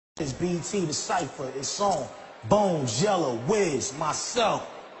It's BT, the Cypher, it's on. Bones, Yellow, Wiz, myself.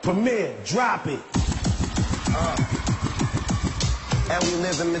 Premier, drop it. And we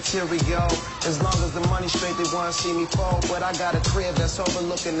live in material. As long as the money's straight, they wanna see me fall. But I got a crib that's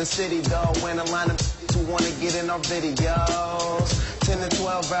overlooking the city, though. When a line of who wanna get in our videos. 10 to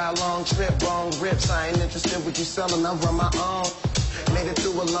 12 hour long trip, bone rips. I ain't interested with you selling, I run my own. Made it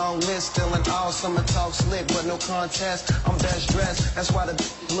through a long list, still an all summer talk slick, but no contest. I'm best dressed, that's why the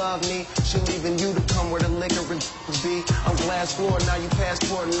love me. She leaving you to come where the liquor and be. I'm glass floor, now you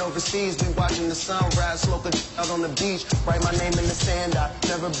passporting overseas. We watching the sunrise, smoking out on the beach. Write my name in the sand. I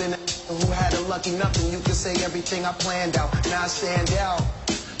never been a who had a lucky nothing. You can say everything I planned out. Now I stand out.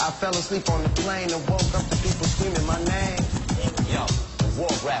 I fell asleep on the plane and woke up to people screaming my name. Yo,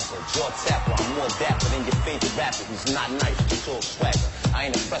 war rapper, jaw tapper. I'm more dapper than your favorite rapper who's not nice, just all swagger. I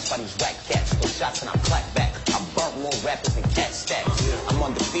ain't impressed by these whack cats. Throw shots and I clap back. I burnt more rappers than cat stacks. I'm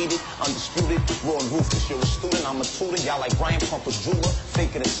undefeated, undisputed, raw and ruthless. You're a student, I'm a tutor. Y'all like Brian Pumper's jeweler,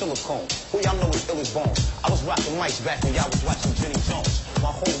 faker than silicone. Who y'all know is ill as bones? I was rocking mics back when y'all was watching Jenny Jones.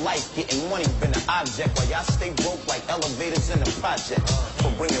 My whole life getting money been an object, while y'all stay broke like elevators in a project.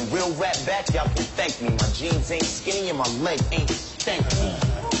 For bringing real rap back, y'all can thank me. My jeans ain't skinny and my leg ain't stanky.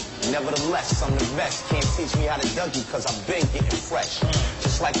 Nevertheless, I'm the best. Can't teach me how to Dougie, cause I've been getting fresh.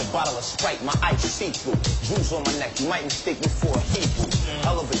 Just like a bottle of Sprite, my ice see-through. Jewels on my neck, you might mistake me for a Hebrew.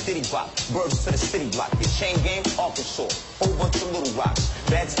 Hell of a ditty bop, birds to the city block. Your chain game, Arkansas, whole bunch of little rocks.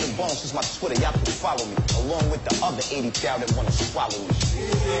 Bad to the bones is my Twitter, y'all can follow me. Along with the other 80,000 that wanna swallow me.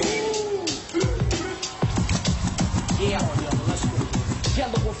 Yeah,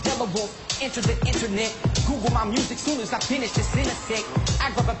 Yelawolf, enter the internet. Google my music soon as I finish this in a sec.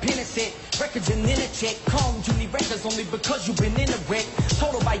 I grab a pen and set, records and then a check. Calm, you need records only because you've been in a wreck.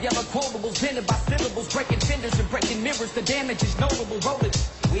 Total by yellow quotables, vended by syllables, breaking fenders and breaking mirrors. The damage is notable. Roll it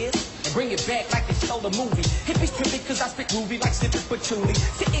with and bring it back like they stole a movie. Hippies tripping cause I spit groovy like sipping patchouli.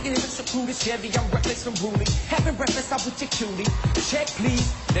 Sitting in the secluded Chevy, I'm reckless and ruly. Having breakfast out with your cutie. Check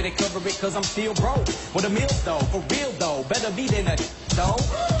please, let it cover it cause I'm still broke. With a meal though, for real though, better be than a though.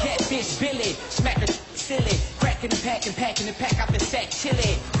 Catfish Billy, smack her silly. Cracking the pack and packing the pack out the sack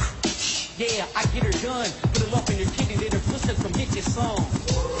chili. Yeah, I get her done. Put it up in your kitty, let her push up, come get your son.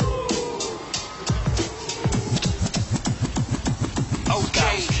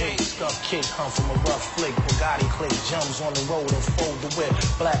 Okay. Stuff kick, come from a rough flick. Bugatti click, jumps on the road and fold the whip.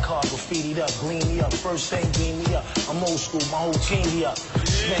 Black car graffitied up, gleam me up. First thing, beam me up. I'm old school, my whole team be up.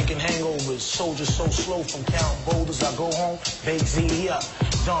 Spanking hangovers, soldiers so slow from count boulders. I go home, bake ZD up.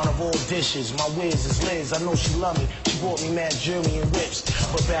 Dawn of all dishes, my whiz is Liz. I know she love me, she bought me mad jewelry and whips.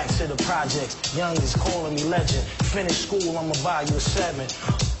 But back to the projects, young is calling me legend. Finish school, I'ma buy you a 7.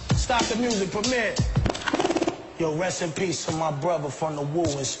 Stop the music, Premier. Yo, rest in peace to my brother from the Woo,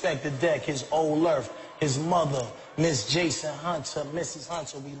 Inspect the Deck, his old earth, his mother, Miss Jason Hunter, Mrs.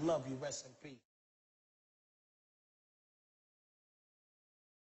 Hunter, we love you, rest in peace.